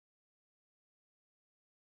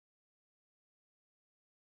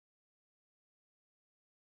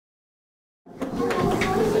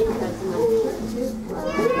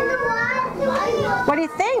What do you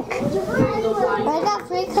think? I got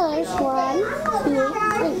 3 colors. 1,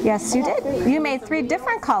 2, 3. Yes, you did. You made 3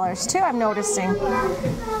 different colors too, I'm noticing.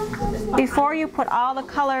 Before you put all the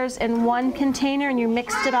colors in one container and you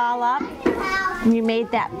mixed it all up, and you made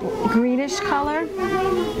that greenish color.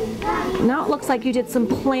 Now it looks like you did some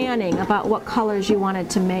planning about what colors you wanted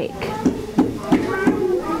to make.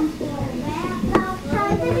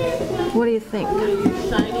 What do you think?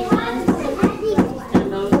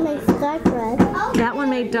 It makes dark red. That one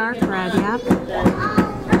made dark red, yep.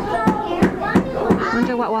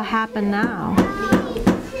 Wonder what will happen now.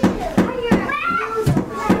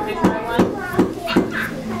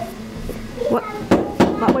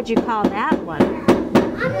 What would you call that one?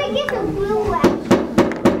 I'm gonna get the blue one.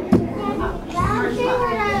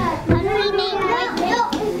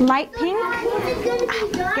 Light pink?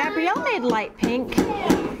 Gabrielle made light pink.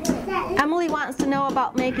 Emily wants to know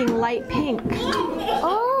about making light pink.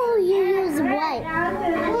 Oh, you use white.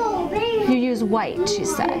 You use white, she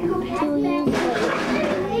said. You use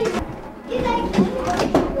white.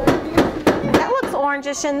 That looks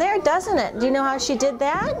orangish in there, doesn't it? Do you know how she did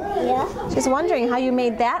that? Yeah. She's wondering how you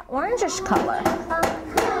made that orangish color. I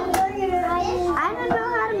don't know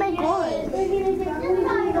how to make orange.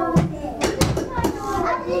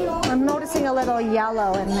 I'm noticing a little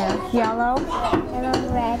yellow in there. Yellow?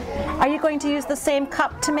 And red. Are you going to use the same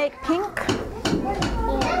cup to make pink?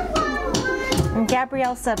 And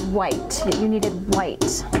Gabrielle said white. You needed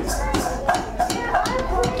white.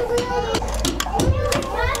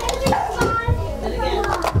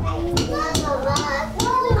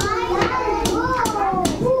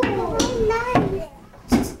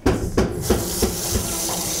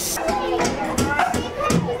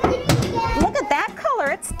 Look at that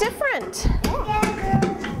color. It's different.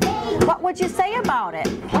 What would you say about it?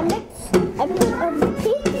 I put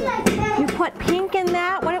pink. You put pink in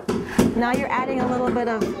that? Now you're adding a little bit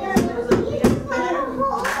of...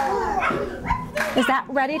 Is that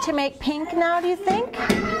ready to make pink now, do you think?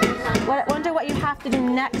 I wonder what you have to do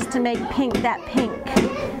next to make pink that pink.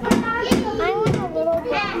 I want a little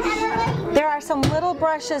brush. There are some little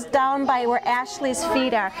brushes down by where Ashley's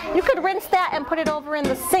feet are. You could rinse that and put it over in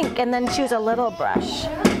the sink and then choose a little brush.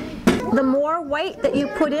 The more white that you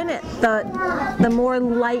put in it, the more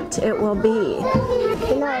light it will be.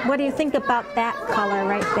 What do you think about that color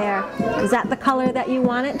right there? Is that the color that you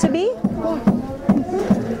want it to be?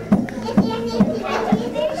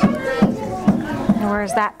 And where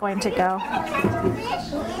is that going to go?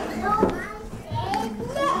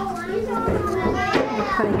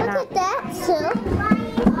 You're putting it Look out. at that, Sue.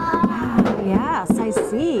 Oh, yes, I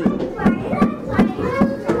see.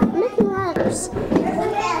 Making letters.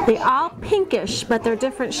 They're all pinkish, but they're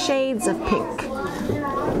different shades of pink.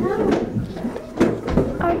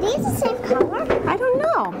 Are these the same color? I don't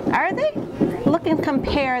know. Are they? Look and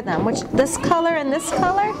compare them. This color and this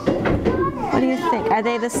color? What do you think? Are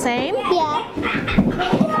they the same? Yeah.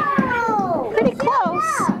 Pretty close.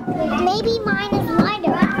 Maybe mine is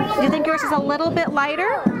lighter. Do you think yours is a little bit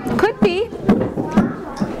lighter? Could be.